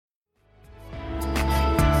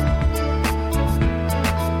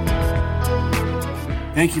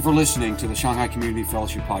Thank you for listening to the Shanghai Community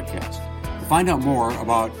Fellowship Podcast. To find out more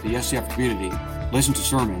about the SCF community, listen to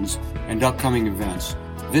sermons, and upcoming events,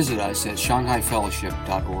 visit us at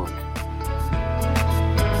shanghaifellowship.org.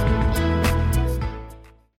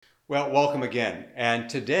 Well, welcome again. And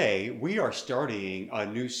today we are starting a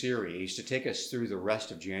new series to take us through the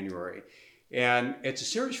rest of January. And it's a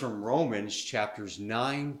series from Romans chapters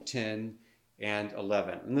 9, 10, and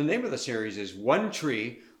 11. And the name of the series is One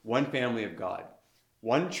Tree, One Family of God.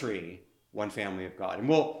 One Tree, One Family of God. And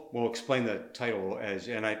we'll explain the title as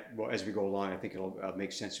we go along. I think it'll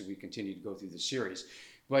make sense if we continue to go through the series.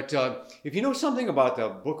 But if you know something about the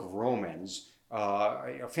book of Romans,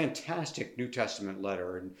 a fantastic New Testament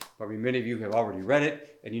letter, and probably many of you have already read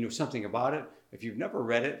it and you know something about it. If you've never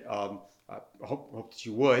read it, I hope that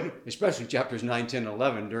you would, especially chapters 9, 10, and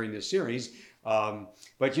 11 during this series.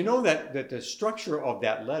 But you know that the structure of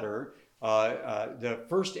that letter, the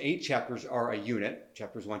first 8 chapters are a unit,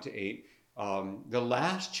 chapters 1 to 8. The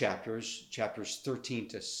last chapters 13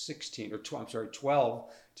 to 16, 12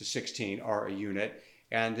 to 16 are a unit.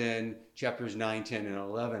 And then chapters 9, 10, and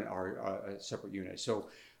 11 are a separate unit. So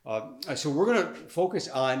we're going to focus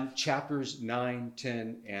on chapters 9,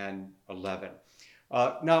 10, and 11.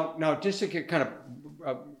 Now, just to get kind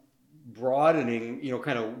of broadening,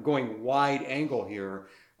 kind of going wide angle here,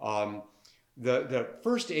 the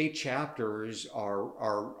first 8 chapters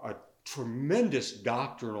are a tremendous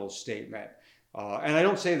doctrinal statement. And I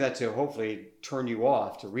don't say that to hopefully turn you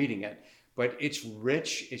off to reading it, but it's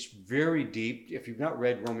rich, it's very deep. If you've not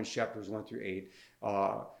read Romans chapters 1 through 8,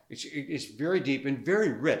 it's very deep and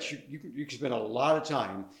very rich. You can spend a lot of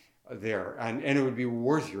time there, and it would be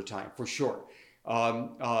worth your time for sure.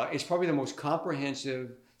 It's probably the most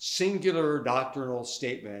comprehensive, singular doctrinal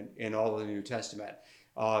statement in all of the New Testament.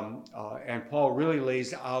 And Paul really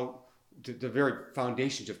lays out the very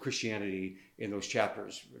foundations of Christianity in those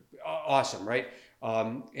chapters. Awesome, right?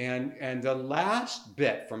 And the last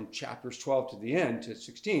bit from chapters 12 to the end, to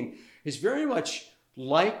 16, is very much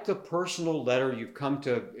like the personal letter you've come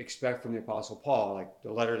to expect from the Apostle Paul, like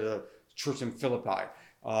the letter to the church in Philippi.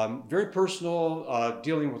 Very personal,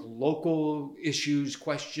 dealing with local issues,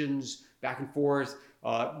 questions, back and forth.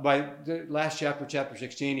 By the last chapter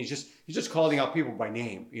 16, he's just calling out people by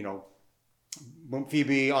name,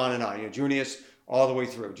 Phoebe, on and on, Junius, all the way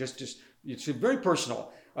through. Just it's very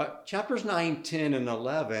personal. Chapters 9, 10, and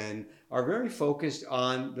 11 are very focused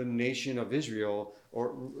on the nation of Israel,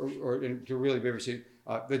 or to really be able to say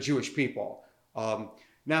the Jewish people.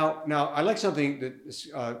 Now, I like something that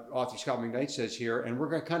author Scott McKnight says here, and we're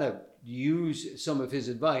going to kind of use some of his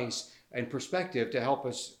advice and perspective to help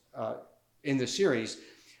us in the series.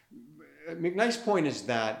 McKnight's point is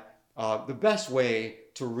that the best way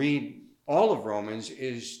to read all of Romans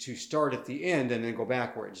is to start at the end and then go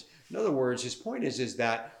backwards. In other words, his point is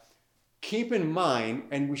that keep in mind,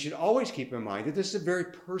 and we should always keep in mind, that this is a very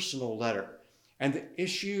personal letter. And the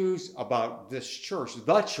issues about this church,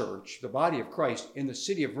 the body of Christ in the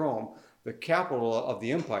city of Rome, the capital of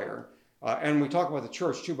the empire. And we talk about the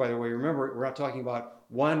church too, by the way. Remember, we're not talking about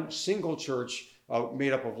one single church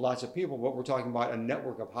made up of lots of people, but we're talking about a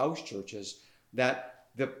network of house churches. That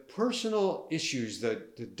the personal issues, the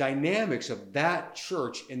dynamics of that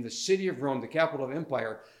church in the city of Rome, the capital of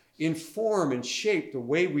empire, inform and shape the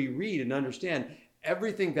way we read and understand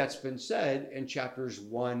everything that's been said in chapters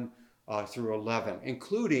 1 through 11,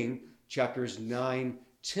 including chapters 9,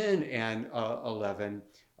 10, and 11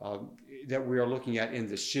 that we are looking at in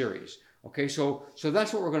this series. Okay, so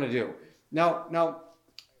that's what we're going to do. Now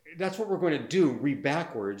that's what we're going to do, read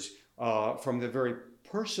backwards from the very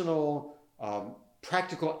personal,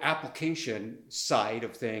 practical application side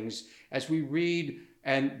of things as we read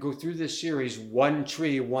and go through this series, One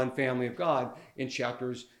Tree, One Family of God, in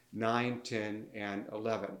chapters 9, 10, and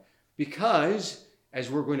 11. Because,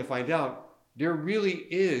 as we're going to find out, there really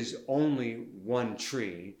is only one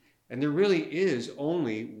tree, and there really is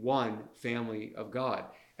only one family of God.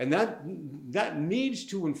 And that needs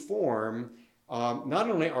to inform not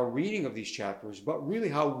only our reading of these chapters, but really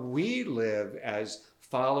how we live as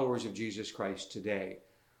followers of Jesus Christ today.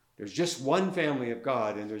 There's just one family of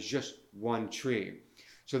God, and there's just one tree.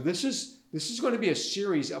 So this is going to be a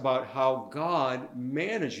series about how God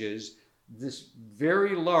manages this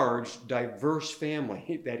very large, diverse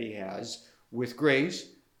family that he has with grace,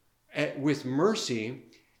 with mercy,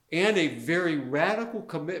 and a very radical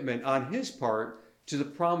commitment on his part to the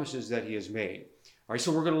promises that he has made. All right,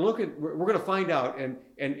 so we're going to find out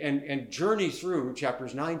and journey through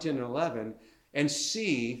chapters 9, 10, and 11 and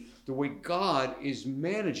see the way God is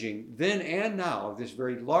managing then and now this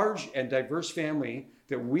very large and diverse family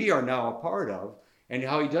that we are now a part of, and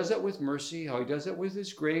how he does that with mercy, how he does that with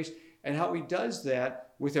his grace, and how he does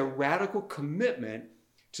that with a radical commitment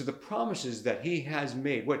to the promises that he has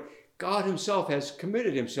made, what God himself has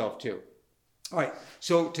committed himself to. All right,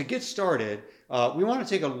 so to get started, we want to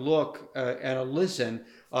take a look and a listen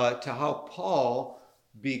to how Paul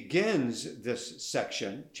begins this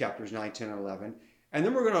section, chapters 9, 10, and 11. And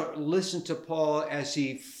then we're going to listen to Paul as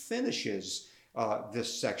he finishes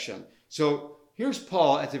this section. So here's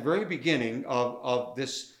Paul at the very beginning of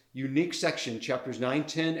this unique section, chapters 9,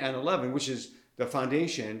 10, and 11, which is the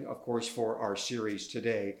foundation, of course, for our series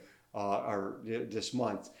today, or this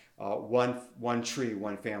month, One Tree,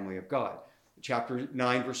 One Family of God. Chapter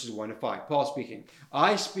 9, verses 1 to 5. Paul speaking,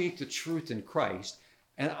 I speak the truth in Christ,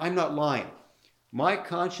 and I'm not lying. My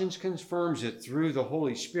conscience confirms it through the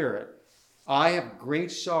Holy Spirit. I have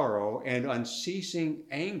great sorrow and unceasing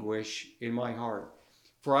anguish in my heart.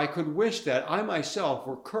 For I could wish that I myself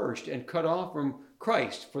were cursed and cut off from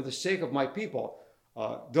Christ for the sake of my people,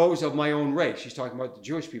 those of my own race. He's talking about the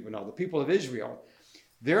Jewish people now, the people of Israel.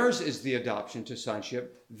 Theirs is the adoption to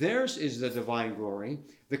sonship. Theirs is the divine glory,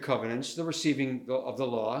 the covenants, the receiving of the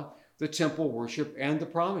law, the temple worship, and the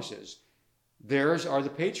promises. Theirs are the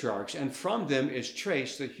patriarchs, and from them is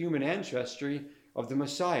traced the human ancestry of the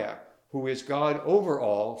Messiah, who is God over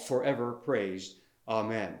all, forever praised.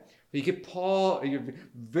 Amen. You get Paul,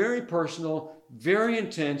 very personal, very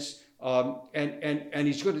intense, and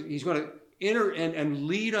he's going to enter and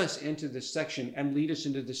lead us into this section and lead us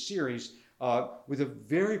into this series with a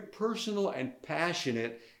very personal and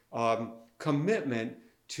passionate commitment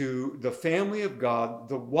to the family of God,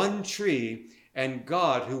 the one tree, and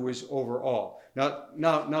God who is over all.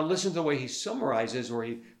 Now listen to the way he summarizes, or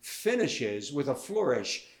he finishes with a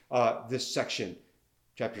flourish, this section,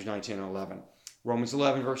 chapters 9, 10, and 11. Romans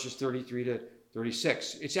 11, verses 33 to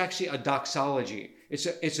 36. It's actually a doxology.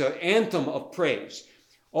 It's an anthem of praise.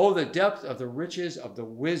 Oh, the depth of the riches of the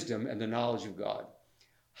wisdom and the knowledge of God.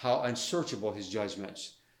 How unsearchable his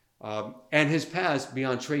judgments, and his paths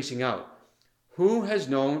beyond tracing out. Who has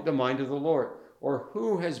known the mind of the Lord, or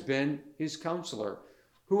who has been his counselor?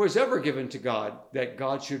 Who has ever given to God that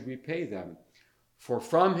God should repay them? For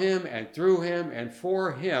from him and through him and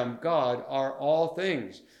for him, God, are all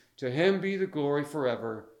things. To him be the glory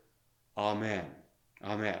forever. Amen.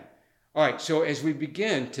 Amen. All right, so as we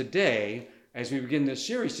begin today, as we begin this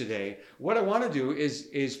series today, what I want to do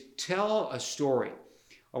is tell a story.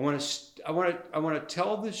 I want to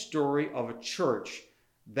tell the story of a church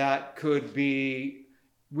that could be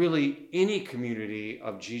really any community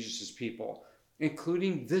of Jesus' people,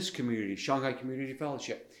 including this community, Shanghai Community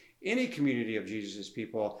Fellowship, any community of Jesus'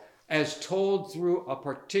 people, as told through a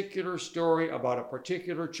particular story about a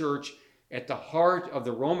particular church at the heart of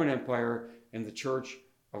the Roman Empire and the Church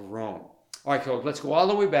of Rome. All right, folks, let's go all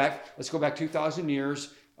the way back. Let's go back 2,000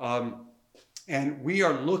 years. And we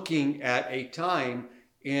are looking at a time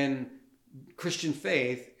in Christian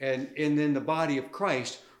faith and in the body of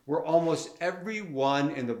Christ where almost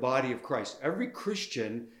everyone in the body of Christ, every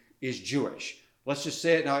Christian, is Jewish. Let's just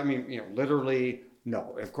say it now. I mean, literally,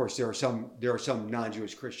 no. Of course, there are some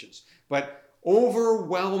non-Jewish Christians, but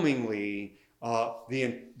overwhelmingly,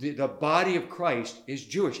 the body of Christ is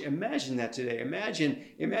Jewish. Imagine that today.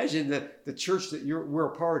 Imagine the church that we're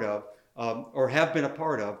a part of, or have been a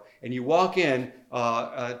part of, and you walk in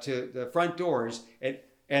to the front doors,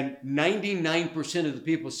 and 99% of the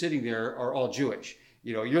people sitting there are all Jewish.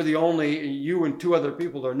 You're the only, you and two other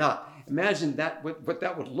people are not. Imagine that, what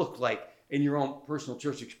that would look like in your own personal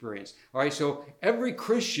church experience. All right, so every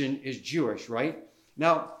Christian is Jewish, right?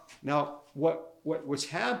 Now, what's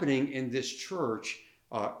happening in this church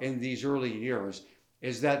in these early years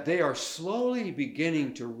is that they are slowly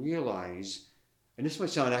beginning to realize, and this might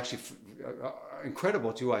sound actually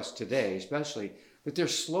incredible to us today, especially, but they're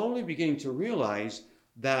slowly beginning to realize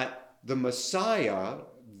that the Messiah,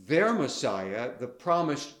 their Messiah, the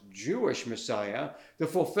promised Jewish Messiah, the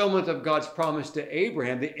fulfillment of God's promise to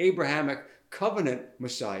Abraham, the Abrahamic covenant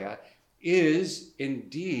Messiah, is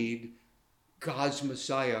indeed God's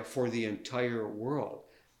Messiah for the entire world.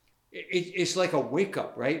 It's like a wake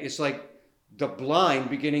up, right? It's like the blind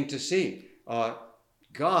beginning to see.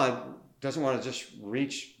 God doesn't want to just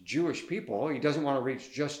reach Jewish people. He doesn't want to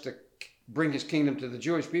reach just to bring his kingdom to the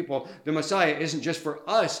Jewish people. The Messiah isn't just for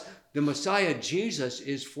us. The Messiah, Jesus,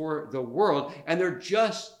 is for the world. And they're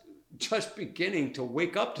just beginning to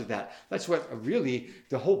wake up to that. That's what really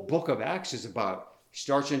the whole book of Acts is about.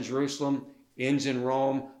 Starts in Jerusalem, ends in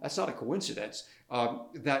Rome. That's not a coincidence.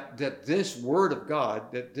 That this word of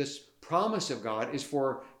God, that this promise of God is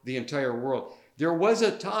for the entire world. there was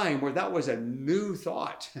a time where that was a new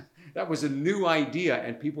thought. That was a new idea,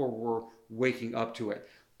 and people were waking up to it.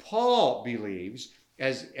 Paul believes,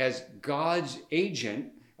 as God's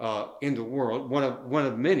agent in the world, one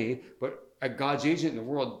of many, but a God's agent in the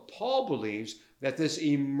world, Paul believes that this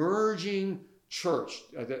emerging church,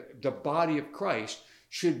 the body of Christ,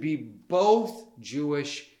 should be both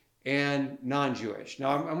Jewish and non-Jewish.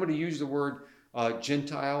 Now, I'm going to use the word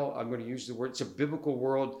Gentile. I'm going to use the word. It's a biblical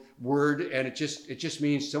word, and it just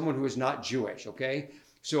means someone who is not Jewish. Okay,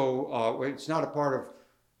 so it's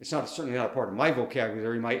certainly not a part of my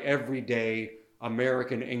vocabulary, my everyday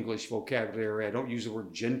American English vocabulary. I don't use the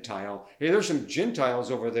word Gentile. Hey, there's some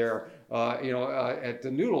Gentiles over there, at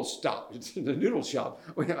the noodle stop, the noodle shop.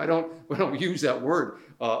 We don't use that word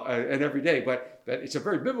and every day, but it's a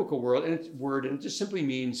very biblical word, and it just simply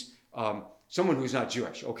means someone who's not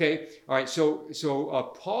Jewish. Okay, all right.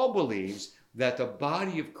 So Paul believes that the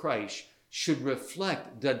body of Christ should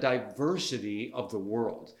reflect the diversity of the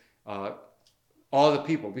world, all the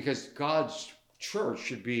people, because God's church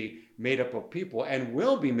should be made up of people and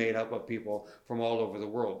will be made up of people from all over the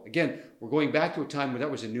world. Again, we're going back to a time when that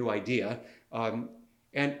was a new idea. And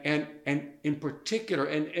in particular,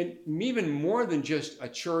 and even more than just a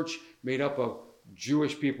church made up of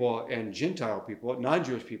Jewish people and Gentile people,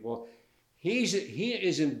 non-Jewish people, he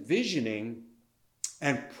is envisioning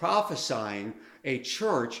and prophesying a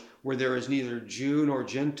church where there is neither Jew nor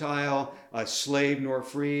Gentile, slave nor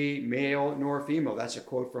free, male nor female. That's a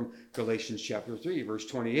quote from Galatians chapter 3, verse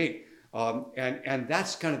 28. And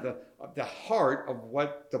that's kind of the heart of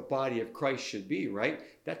what the body of Christ should be, right?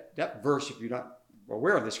 That verse, if you're not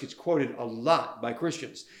aware of this, gets quoted a lot by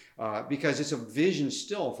Christians because it's a vision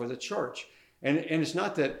still for the church. And it's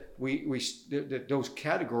not that that those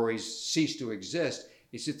categories cease to exist.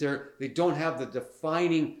 It's that they don't have the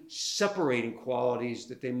defining, separating qualities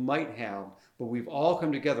that they might have, but we've all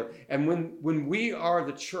come together. And when we are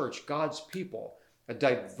the church, God's people, a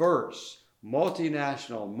diverse,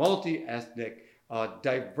 multinational, multi-ethnic,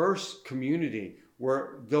 diverse community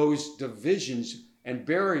where those divisions and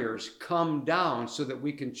barriers come down so that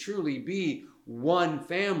we can truly be one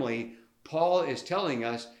family, Paul is telling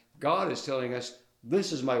us, God is telling us,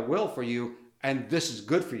 this is my will for you, and this is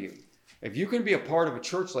good for you. If you can be a part of a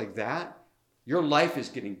church like that, your life is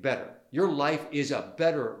getting better. Your life is a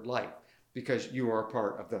better life because you are a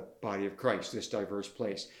part of the body of Christ, this diverse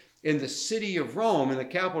place. In the city of Rome, in the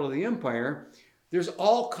capital of the empire, there's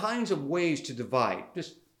all kinds of ways to divide,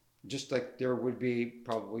 just like there would be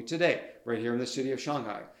probably today, right here in the city of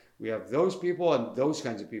Shanghai. We have those people and those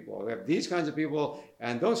kinds of people. We have these kinds of people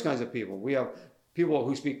and those kinds of people. We have people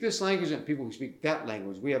who speak this language and people who speak that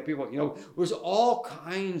language. We have people, there's all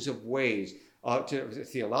kinds of ways to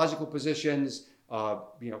theological positions,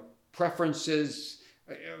 preferences,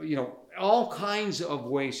 all kinds of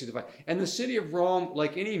ways to divide. And the city of Rome,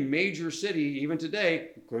 like any major city, even today,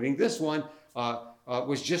 including this one,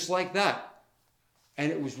 was just like that.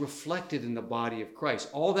 And it was reflected in the body of Christ.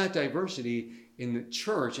 All that diversity in the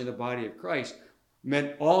church, in the body of Christ,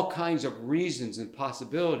 meant all kinds of reasons and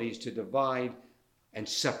possibilities to divide and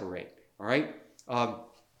separate. All right.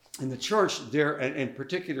 In the church, there, and in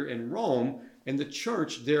particular in Rome, in the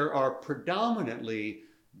church, there are predominantly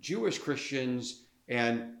Jewish Christians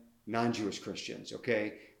and non-Jewish Christians.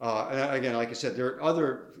 Okay. And again, like I said, there are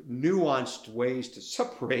other nuanced ways to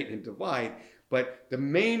separate and divide, but the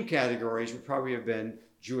main categories would probably have been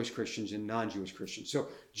Jewish Christians and non-Jewish Christians. So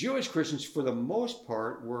Jewish Christians, for the most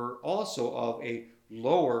part, were also of a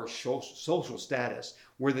lower social status,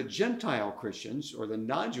 where the Gentile Christians or the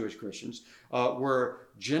non-Jewish Christians were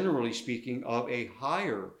generally speaking of a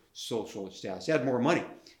higher social status. They had more money,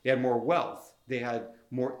 they had more wealth, they had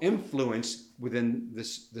more influence within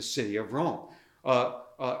the city of Rome.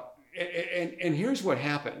 And here's what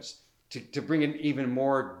happens to bring in even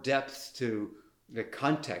more depth to the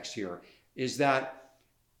context here, is that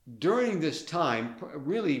during this time,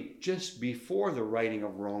 really just before the writing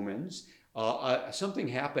of Romans, something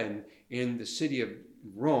happened in the city of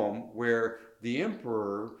Rome where the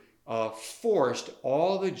emperor forced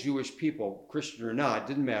all the Jewish people, Christian or not,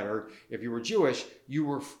 didn't matter. If you were Jewish, you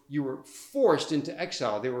were forced into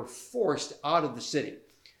exile. They were forced out of the city.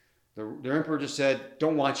 The emperor just said,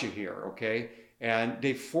 "Don't want you here," okay? And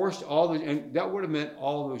they forced and that would have meant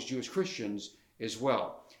all those Jewish Christians as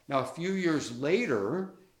well. Now, a few years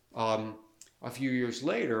later, all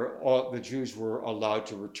the Jews were allowed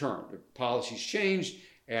to return. The policies changed,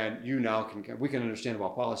 and we can understand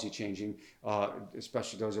about policy changing,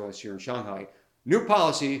 especially those of us here in Shanghai. New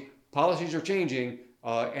policies are changing,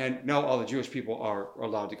 and now all the Jewish people are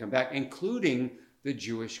allowed to come back, including the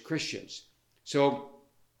Jewish Christians. So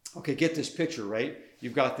Okay, get this picture, right?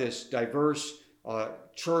 You've got this diverse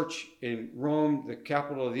church in Rome, the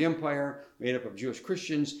capital of the empire, made up of Jewish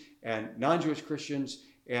Christians and non-Jewish Christians,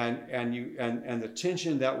 and the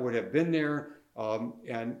tension that would have been there,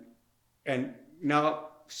 and now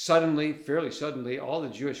suddenly, fairly suddenly, all the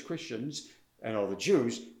Jewish Christians and all the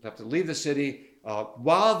Jews have to leave the city.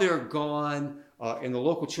 While they're gone, in the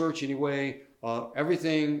local church anyway,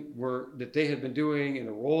 everything that they had been doing and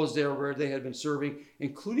the roles there where they had been serving,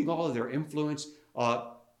 including all of their influence,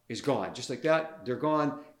 is gone. Just like that, they're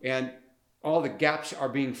gone, and all the gaps are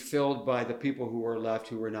being filled by the people who were left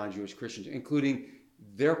who were non-Jewish Christians, including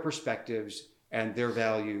their perspectives and their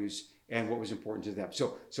values and what was important to them.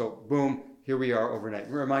 So boom, here we are overnight. It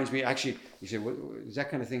reminds me, actually, you say, does that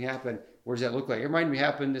kind of thing happen? What does that look like? It reminded me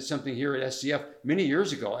happened to something here at SCF many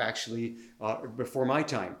years ago, actually, before my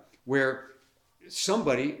time, where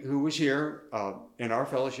somebody who was here in our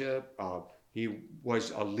fellowship, he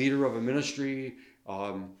was a leader of a ministry,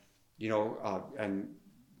 and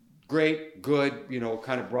great, good,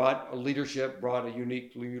 kind of brought a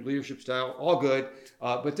unique leadership style, all good.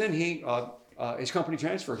 But then his company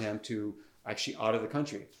transferred him to actually out of the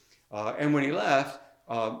country. And when he left,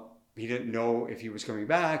 he didn't know if he was coming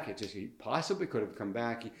back. He possibly could have come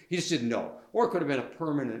back. He just didn't know. Or it could have been a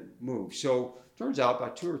permanent move. So turns out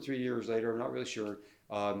about 2 or 3 years later, I'm not really sure,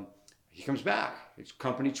 he comes back. His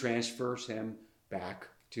company transfers him back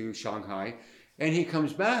to Shanghai. And he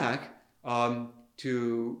comes back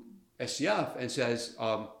to SCF and says,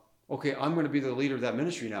 okay, I'm going to be the leader of that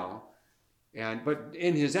ministry now. But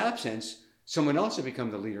in his absence, someone else had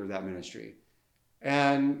become the leader of that ministry.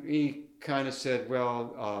 And he kind of said,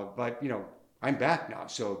 well, but I'm back now.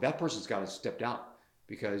 So that person's got to step down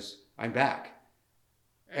because I'm back.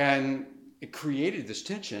 And it created this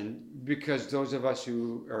tension because those of us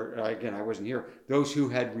who, or again, I wasn't here, those who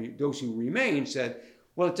remained said,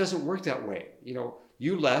 well, it doesn't work that way.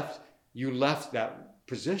 You left that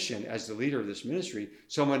position as the leader of this ministry.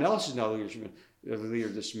 Someone else is now the leader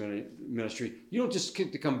of this ministry. You don't just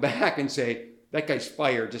get to come back and say, that guy's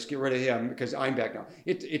fired, just get rid of him because I'm back now.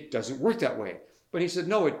 It doesn't work that way. But he said,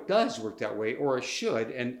 no, it does work that way, or it should,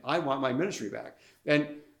 and I want my ministry back. And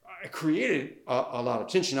it created a lot of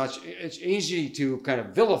tension. Now, it's easy to kind of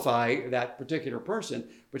vilify that particular person,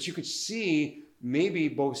 but you could see maybe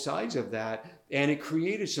both sides of that, and it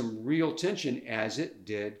created some real tension, as it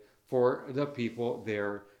did for the people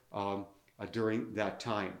there during that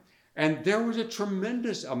time. And there was a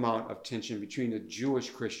tremendous amount of tension between the Jewish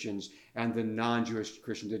Christians and the non-Jewish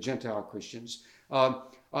Christians, the Gentile Christians.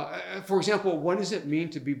 For example, what does it mean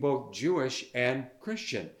to be both Jewish and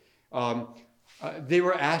Christian? They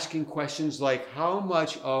were asking questions like, how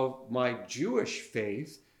much of my Jewish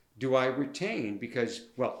faith do I retain? Because,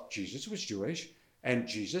 well, Jesus was Jewish and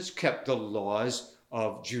Jesus kept the laws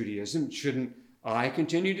of Judaism. Shouldn't I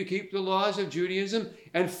continue to keep the laws of Judaism?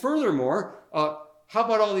 And furthermore, how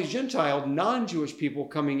about all these Gentile, non-Jewish people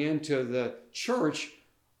coming into the church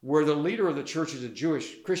where the leader of the church is a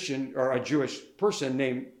Jewish Christian or a Jewish person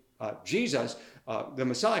named Jesus, the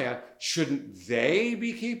Messiah? Shouldn't they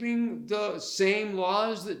be keeping the same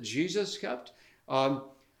laws that Jesus kept?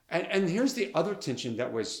 And here's the other tension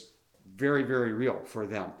that was very, very real for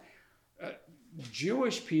them.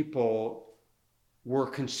 Jewish people were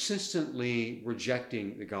consistently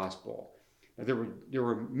rejecting the gospel. Now, there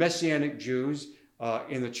were Messianic Jews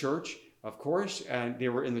in the church, of course, and they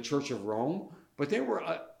were in the Church of Rome, but they were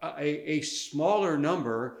a smaller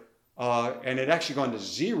number, and it actually gone to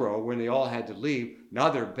zero when they all had to leave. Now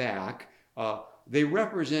they're back. They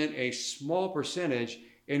represent a small percentage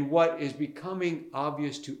in what is becoming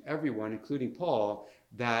obvious to everyone, including Paul,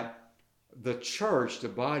 that the church, the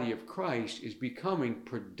body of Christ, is becoming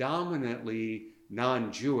predominantly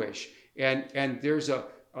non-Jewish, and there's a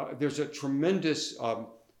tremendous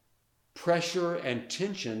pressure and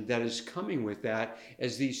tension that is coming with that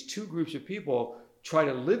as these two groups of people try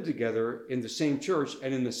to live together in the same church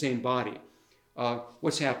and in the same body.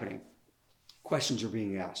 What's happening? Questions are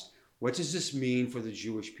being asked. What does this mean for the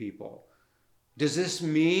Jewish people? Does this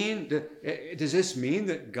mean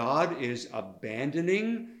that God is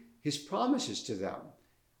abandoning his promises to them?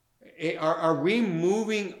 Are we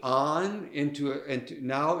moving on into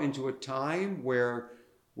a time where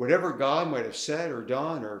whatever God might have said or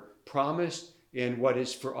done or promised in what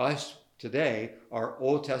is for us today, our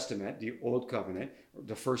Old Testament, the Old Covenant,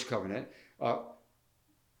 the First Covenant,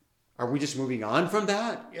 are we just moving on from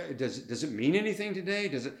that? Does it mean anything today?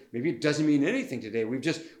 Maybe it doesn't mean anything today. We've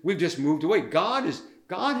just moved away. God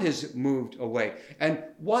has moved away. And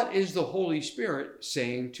what is the Holy Spirit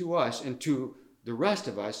saying to us and to the rest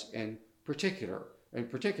of us, and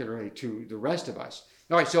particularly to the rest of us?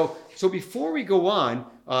 All right, so before we go on,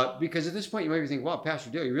 because at this point you might be thinking, wow, Pastor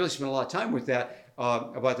Dale, you really spent a lot of time with that,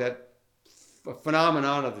 about that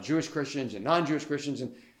phenomenon of the Jewish Christians and non-Jewish Christians.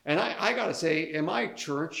 And I got to say, in my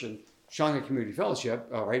church and Shanga Community Fellowship,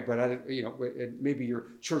 all right, but maybe your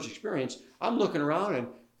church experience, I'm looking around and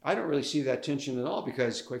I don't really see that tension at all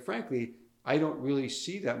because, quite frankly, I don't really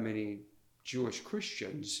see that many Jewish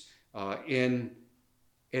Christians in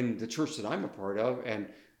the church that I'm a part of, and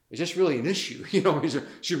is this really an issue?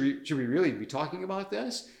 Should we really be talking about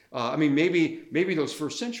this? I mean, maybe those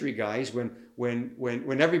first century guys,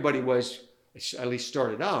 when everybody was, at least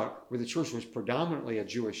started out, where the church was predominantly a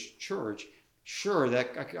Jewish church. Sure, that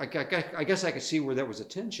I guess I could see where there was a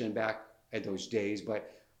tension back at those days,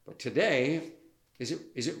 but today, is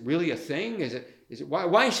it really a thing? Is it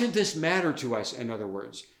why should this matter to us? In other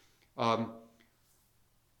words,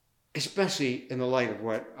 especially in the light of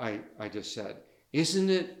what I just said, isn't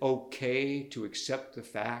it okay to accept the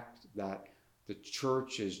fact that the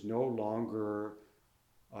church is no longer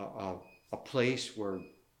a place where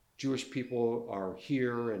Jewish people are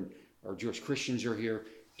here and or Jewish Christians are here?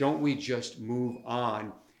 Don't we just move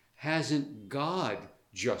on? Hasn't God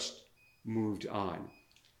just moved on?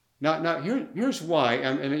 Now here's why,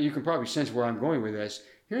 and you can probably sense where I'm going with this.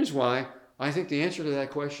 Here's why I think the answer to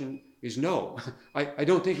that question is no. I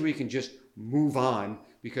don't think we can just move on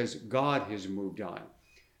because God has moved on.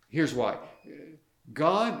 Here's why.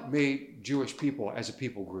 God made Jewish people as a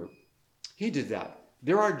people group. He did that.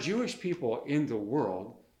 There are Jewish people in the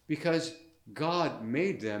world because God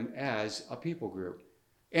made them as a people group.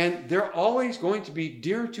 And they're always going to be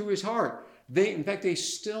dear to his heart. In fact, they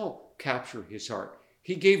still capture his heart.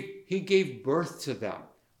 He gave birth to them.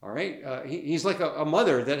 All right. He's like a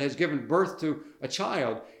mother that has given birth to a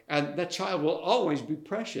child, and that child will always be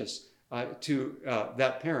precious to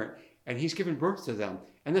that parent. And he's given birth to them.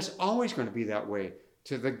 And that's always going to be that way.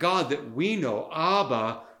 To the God that we know,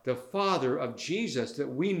 Abba, the Father of Jesus, that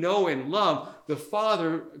we know and love, the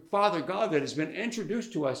Father God that has been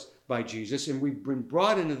introduced to us by Jesus, and we've been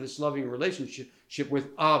brought into this loving relationship with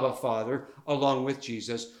Abba Father along with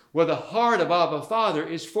Jesus, where the heart of Abba Father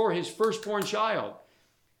is for his firstborn child.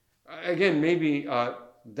 Again, maybe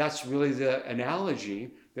that's really the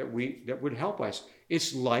analogy that would help us.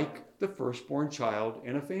 It's like the firstborn child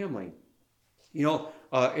in a family.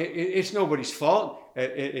 It's nobody's fault.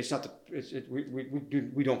 We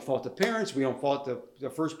don't fault the parents. We don't fault the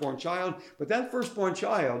firstborn child. But that firstborn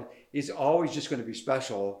child is always just going to be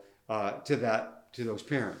special to those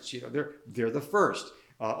parents. They're the first.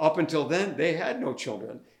 Up until then, they had no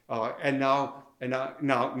children, and now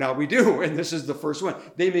we do. And this is the first one.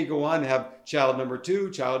 They may go on to have child number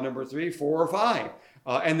 2, child number 3, 4, or 5,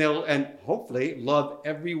 and hopefully love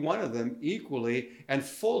every one of them equally and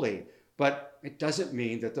fully. But it doesn't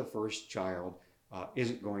mean that the first child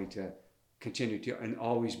isn't going to continue to and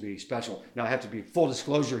always be special. Now, I have to be full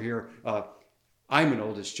disclosure here. I'm an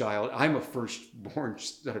oldest child. I'm a firstborn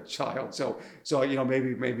child. So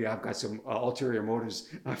maybe I've got some ulterior motives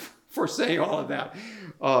for saying all of that.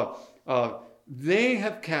 They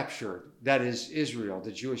have captured, that is Israel,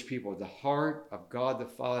 the Jewish people, the heart of God the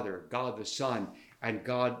Father, God the Son, and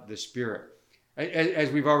God the Spirit.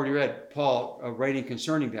 As we've already read, Paul writing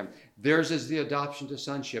concerning them, theirs is the adoption to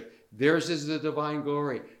sonship. Theirs is the divine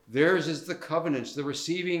glory. Theirs is the covenants, the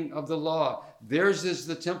receiving of the law. Theirs is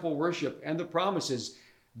the temple worship and the promises.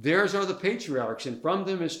 Theirs are the patriarchs, and from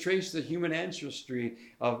them is traced the human ancestry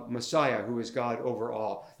of Messiah, who is God over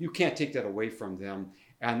all. You can't take that away from them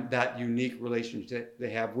and that unique relationship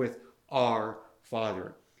they have with our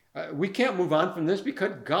Father. We can't move on from this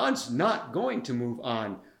because God's not going to move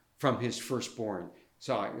on from his firstborn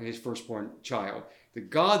child. The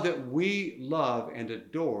God that we love and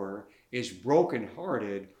adore is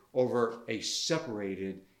brokenhearted over a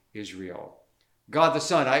separated Israel. God the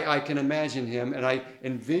Son, I can imagine him, and I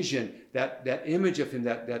envision that image of him,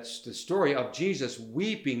 that's the story of Jesus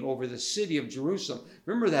weeping over the city of Jerusalem.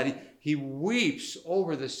 Remember that he weeps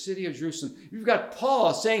over the city of Jerusalem. You've got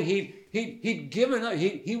Paul saying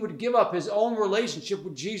he would give up his own relationship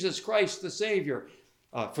with Jesus Christ, the Savior,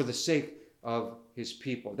 for the sake of his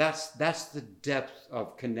people. That's the depth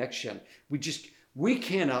of connection. We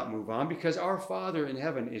cannot move on because our Father in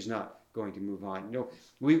heaven is not going to move on.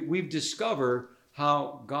 We've discovered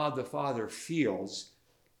how God the Father feels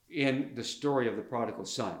in the story of the prodigal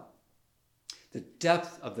son. The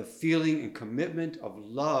depth of the feeling and commitment of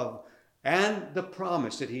love and the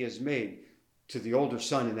promise that he has made to the older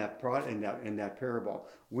son in that parable.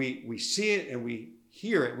 We see it and we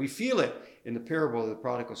hear it. We feel it in the parable of the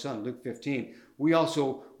prodigal son, Luke 15. We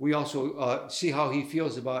also see how he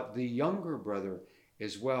feels about the younger brother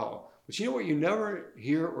as well. But you know what you never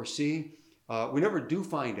hear or see? We never do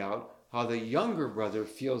find out how the younger brother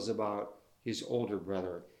feels about his older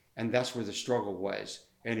brother. And that's where the struggle was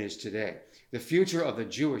and is today. The future of the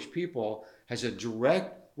Jewish people has a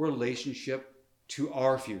direct relationship to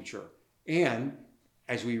our future. And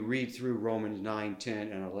as we read through Romans 9,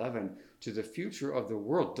 10, and 11, to the future of the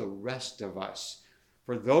world, the rest of us.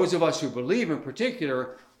 For those of us who believe in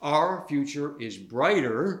particular, our future is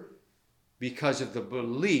brighter because of the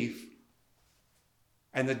belief.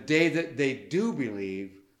 And the day that they do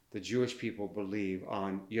believe, the Jewish people believe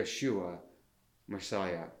on Yeshua,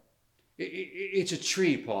 Messiah. It's a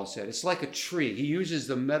tree, Paul said. It's like a tree. He uses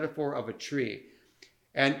the metaphor of a tree.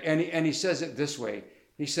 And he says it this way.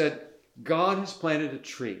 He said, God has planted a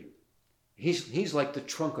tree. He's like the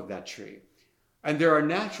trunk of that tree. And there are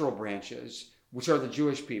natural branches, which are the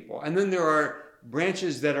Jewish people. And then there are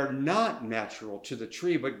branches that are not natural to the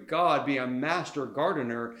tree, but God, being a master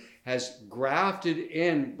gardener, has grafted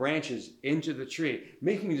in branches into the tree,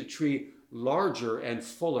 making the tree larger and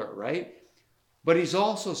fuller, right? But he's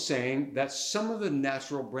also saying that some of the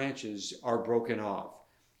natural branches are broken off.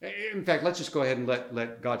 In fact, let's just go ahead and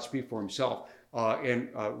let God speak for himself in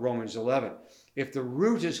Romans 11. If the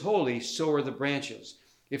root is holy, so are the branches.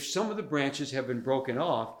 If some of the branches have been broken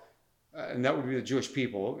off, and that would be the Jewish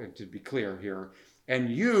people, to be clear here, and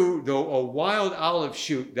you, though a wild olive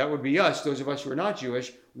shoot, that would be us, those of us who are not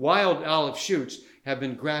Jewish, wild olive shoots have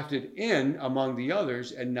been grafted in among the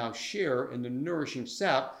others and now share in the nourishing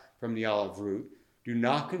sap from the olive root. Do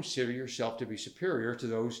not consider yourself to be superior to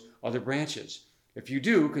those other branches. If you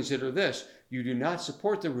do, consider this. You do not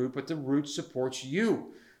support the root, but the root supports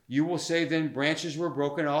you. You will say then, branches were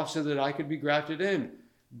broken off so that I could be grafted in.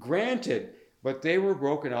 Granted, but they were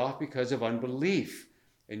broken off because of unbelief.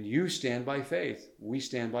 And you stand by faith. We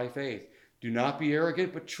stand by faith. Do not be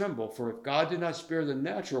arrogant, but tremble. For if God did not spare the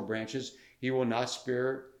natural branches, he will not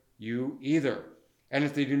spare you either. And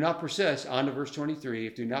if they do not persist, on to verse 23,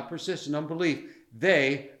 if they do not persist in unbelief,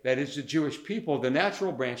 they, that is the Jewish people, the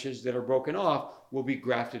natural branches that are broken off, will be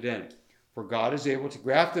grafted in. For God is able to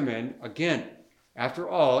graft them in again. After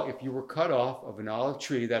all, if you were cut off of an olive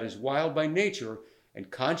tree that is wild by nature, and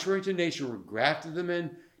contrary to nature were grafted them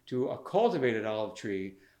in to a cultivated olive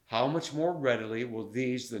tree, how much more readily will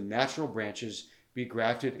these, the natural branches, be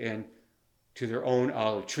grafted in to their own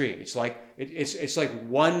olive tree? It's like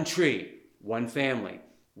one tree, one family,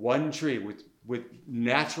 one tree with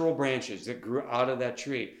natural branches that grew out of that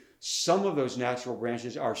tree. Some of those natural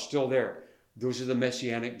branches are still there. Those are the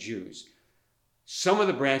Messianic Jews. Some of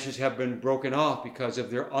the branches have been broken off because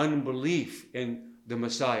of their unbelief in the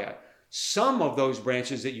Messiah. Some of those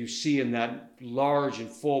branches that you see in that large and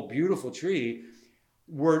full, beautiful tree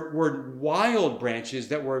were wild branches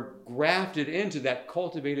that were grafted into that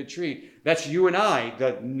cultivated tree. That's you and I,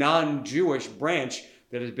 the non-Jewish branch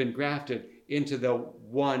that has been grafted into the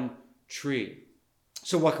one tree.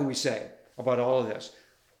 So what can we say about all of this?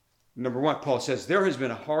 Number one, Paul says, there has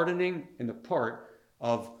been a hardening in the part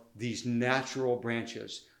of these natural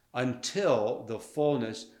branches until the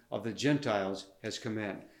fullness of the Gentiles has come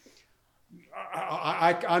in.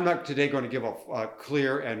 I'm not today going to give a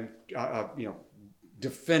clear and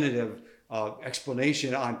definitive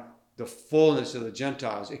explanation on the fullness of the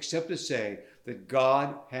Gentiles, except to say that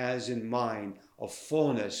God has in mind a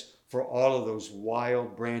fullness for all of those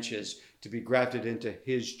wild branches to be grafted into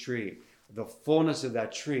his tree. The fullness of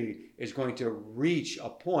that tree is going to reach a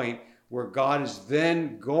point where God is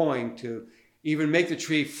then going to even make the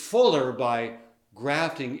tree fuller by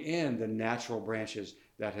grafting in the natural branches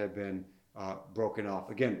that have been broken off.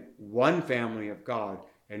 Again, one family of God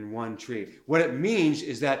and one tree. What it means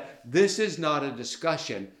is that this is not a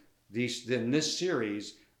discussion in this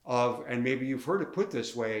series of, and maybe you've heard it put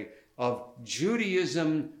this way, of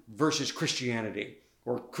Judaism versus Christianity,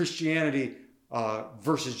 or Christianity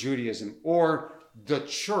versus Judaism, or the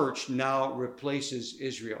church now replaces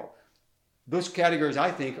Israel. Those categories,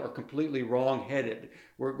 I think, are completely wrong-headed.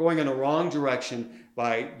 We're going in the wrong direction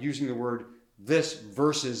by using the word this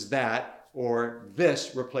versus that, or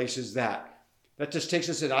this replaces that. That just takes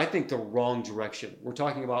us in, I think, the wrong direction. We're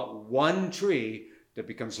talking about one tree that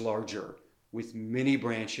becomes larger with many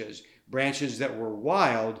branches. Branches that were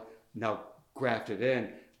wild, now grafted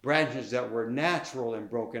in. Branches that were natural and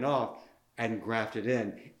broken off and grafted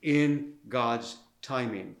in God's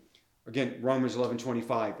timing. Again, Romans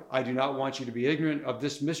 11:25. I do not want you to be ignorant of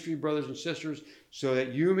this mystery, brothers and sisters, so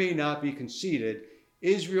that you may not be conceited.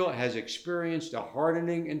 Israel has experienced a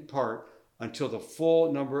hardening in part until the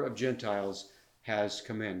full number of Gentiles has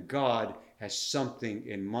come in. God has something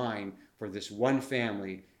in mind for this one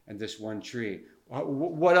family and this one tree.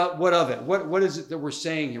 What of it? What is it that we're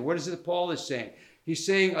saying here? What is it that Paul is saying? He's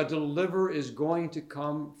saying a deliverer is going to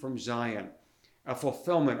come from Zion, a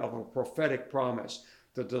fulfillment of a prophetic promise.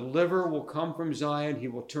 The deliverer will come from Zion. He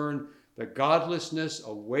will turn the godlessness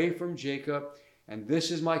away from Jacob. And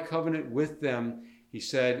this is my covenant with them, he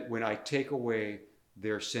said, when I take away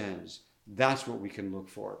their sins. That's what we can look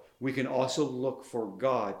for. We can also look for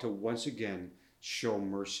God to once again show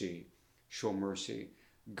mercy. Show mercy.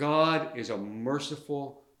 God is a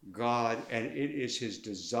merciful God, and it is his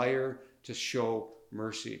desire to show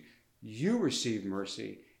mercy. You receive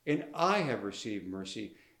mercy, and I have received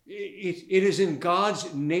mercy. It is in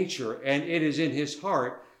God's nature, and it is in his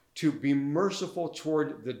heart to be merciful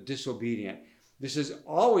toward the disobedient. This has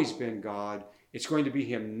always been God. It's going to be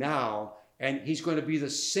him now, and he's going to be the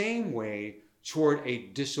same way toward a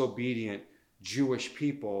disobedient Jewish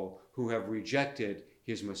people who have rejected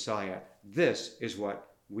his Messiah. This is what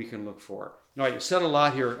we can look for. All right, you said a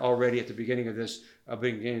lot here already at the beginning of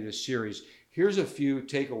this series. Here's a few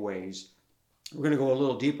takeaways. We're going to go a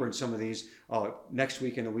little deeper in some of these next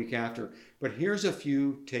week and the week after. But here's a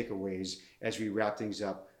few takeaways as we wrap things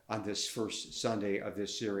up on this first Sunday of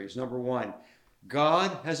this series. Number one,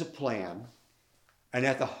 God has a plan, and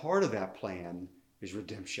at the heart of that plan is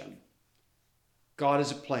redemption. God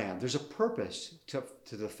has a plan. There's a purpose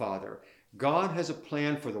to the Father. God has a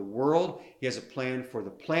plan for the world. He has a plan for the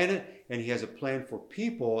planet, and he has a plan for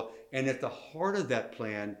people. And at the heart of that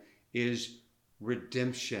plan is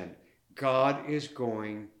redemption. God is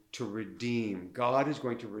going to redeem. God is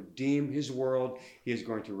going to redeem his world. He is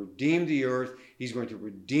going to redeem the earth. He's going to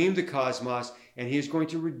redeem the cosmos, and he is going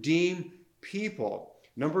to redeem people.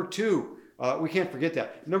 Number two, we can't forget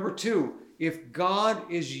that. Number two, if God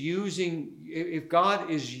is using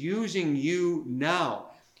you now,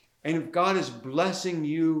 and if God is blessing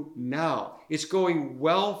you now, it's going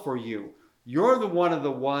well for you. You're one of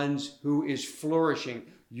the ones who is flourishing.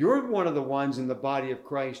 You're one of the ones in the body of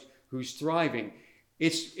Christ who's thriving.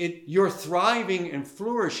 You're thriving and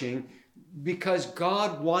flourishing because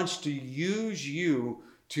God wants to use you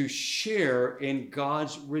to share in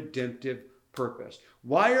God's redemptive purpose.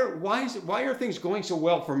 Why are things going so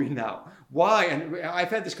well for me now? Why? And I've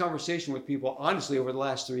had this conversation with people, honestly, over the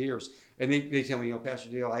last 3 years. And they tell me, Pastor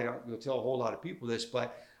Dale, I don't tell a whole lot of people this,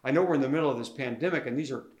 but I know we're in the middle of this pandemic, and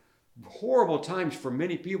these are horrible times for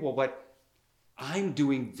many people, but I'm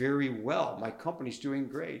doing very well. My company's doing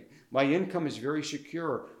great. My income is very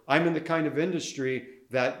secure. I'm in the kind of industry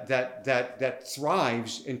that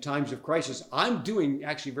thrives in times of crisis. I'm doing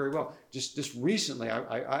actually very well. Just recently,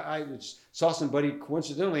 I saw somebody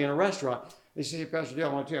coincidentally in a restaurant. They say, hey, Pastor Dale,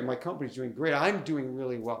 I want to tell you, my company's doing great. I'm doing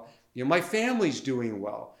really well. My family's doing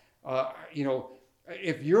well.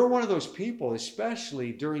 If you're one of those people,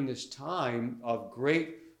 especially during this time of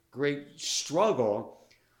great struggle,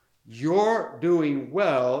 you're doing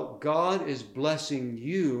well. God is blessing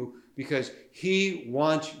you because he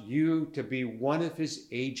wants you to be one of his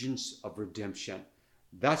agents of redemption.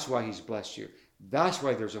 That's why he's blessed you. That's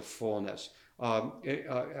why there's a fullness.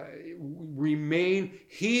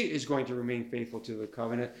 He is going to remain faithful to the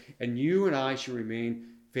covenant, and you and I should remain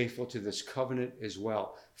faithful to this covenant as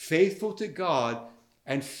well. Faithful to God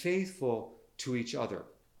and faithful to each other.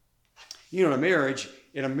 In a marriage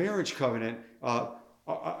covenant,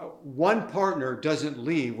 one partner doesn't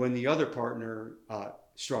leave when the other partner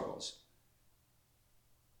struggles.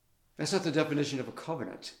 That's not the definition of a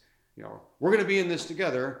covenant. We're going to be in this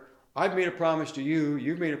together. I've made a promise to you.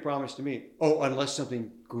 You've made a promise to me. Oh, unless something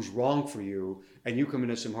goes wrong for you and you come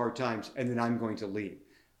into some hard times, and then I'm going to leave.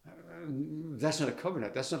 That's not a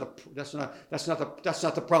covenant. That's not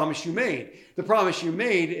the promise you made. The promise you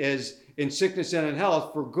made is in sickness and in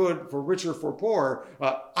health, for good, for richer, for poor.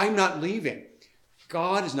 I'm not leaving.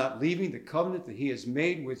 God is not leaving the covenant that he has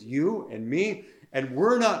made with you and me, and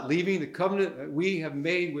we're not leaving the covenant that we have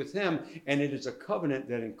made with him, and it is a covenant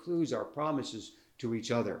that includes our promises to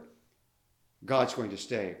each other. God's going to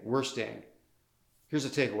stay. We're staying. Here's a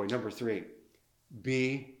takeaway. Number 3,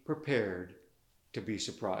 be prepared to be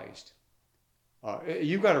surprised.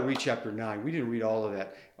 You've got to read chapter 9. We didn't read all of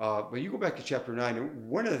that, but you go back to chapter 9, and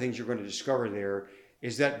one of the things you're going to discover there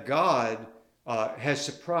is that God has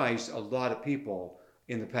surprised a lot of people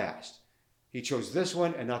in the past. He chose this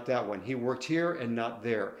one and not that one. He worked here and not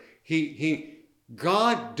there.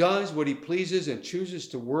 God does what he pleases and chooses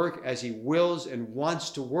to work as he wills and wants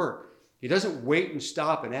to work. He doesn't wait and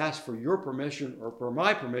stop and ask for your permission or for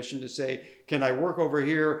my permission to say, can I work over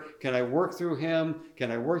here? Can I work through him?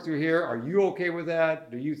 Can I work through here? Are you okay with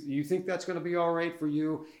that? Do you think that's going to be all right for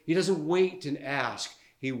you? He doesn't wait and ask.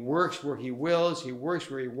 He works where he wills, he works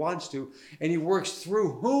where he wants to, and he works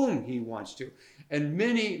through whom he wants to. And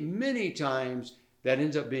many, many times that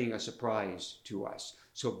ends up being a surprise to us.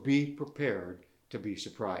 So be prepared to be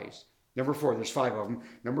surprised. Number 4, there's 5 of them.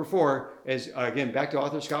 Number 4 is, again, back to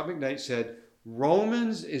author Scott McKnight said,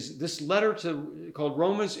 this letter called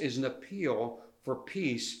Romans is an appeal for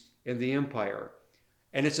peace in the empire.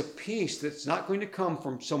 And it's a peace that's not going to come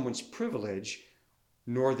from someone's privilege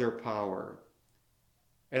nor their power.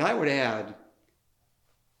 And I would add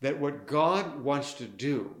that what God wants to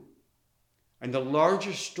do, and the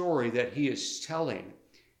larger story that he is telling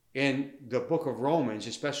in the book of Romans,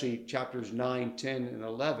 especially chapters 9, 10, and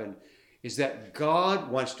 11, is that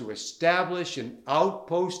God wants to establish an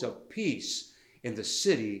outpost of peace in the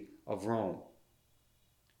city of Rome.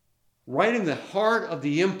 Right in the heart of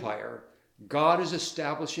the empire, God is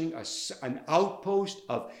establishing an outpost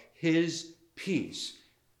of his peace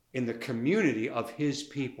in the community of his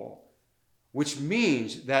people, which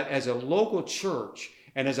means that as a local church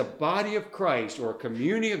and as a body of Christ or a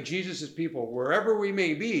community of Jesus' people, wherever we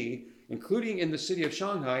may be, including in the city of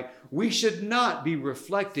Shanghai, we should not be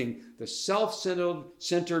reflecting the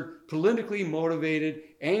self-centered, politically motivated,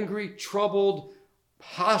 angry, troubled,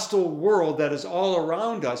 hostile world that is all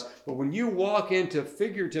around us. But when you walk into,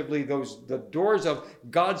 figuratively, the doors of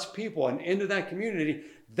God's people and into that community,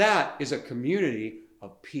 that is a community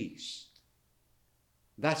of peace.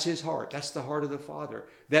 That's his heart. That's the heart of the Father.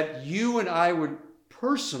 That you and I would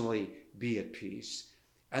personally be at peace,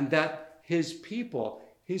 and that his people,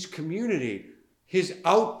 his community, his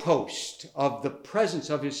outpost of the presence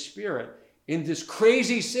of his Spirit in this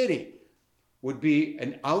crazy city would be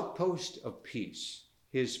an outpost of peace,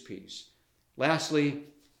 his peace. Lastly,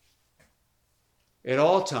 at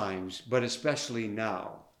all times, but especially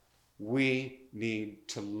now, we need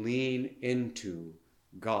to lean into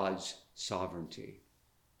God's sovereignty.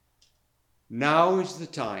 Now is the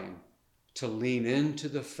time to lean into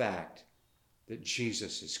the fact that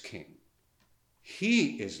Jesus is King.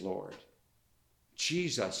 He is Lord.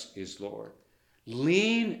 Jesus is Lord.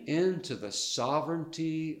 Lean into the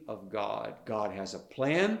sovereignty of God. God has a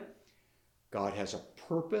plan. God has a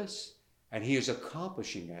purpose, and he is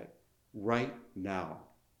accomplishing it right now.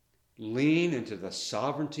 Lean into the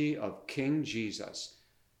sovereignty of King Jesus,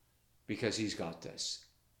 because he's got this,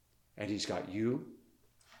 and he's got you,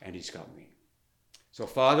 and he's got me. So,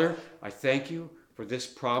 Father, I thank you for this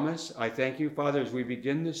promise. I thank you, Father, as we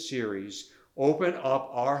begin this series, open up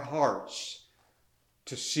our hearts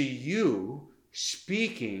to see you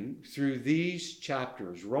speaking through these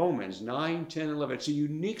chapters, Romans 9, 10, 11. It's a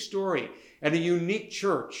unique story and a unique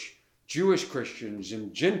church, Jewish Christians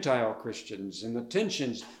and Gentile Christians, and the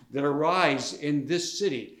tensions that arise in this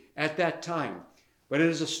city at that time. But it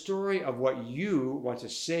is a story of what you want to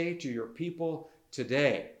say to your people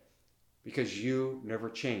today, because you never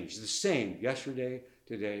change. The same yesterday,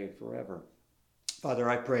 today, and forever. Father,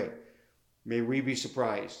 I pray, may we be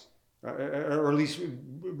surprised, or at least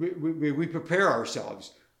we prepare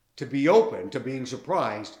ourselves to be open to being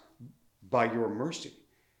surprised by your mercy.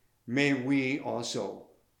 May we also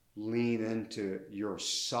lean into your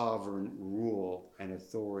sovereign rule and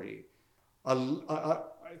authority,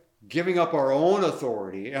 giving up our own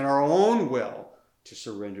authority and our own will to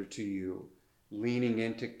surrender to you, leaning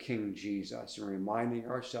into King Jesus and reminding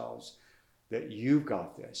ourselves that you've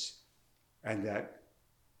got this and that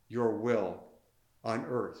your will on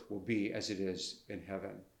earth will be as it is in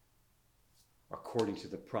heaven, according to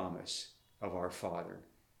the promise of our Father.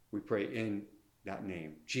 We pray in that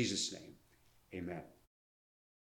name, Jesus' name. Amen.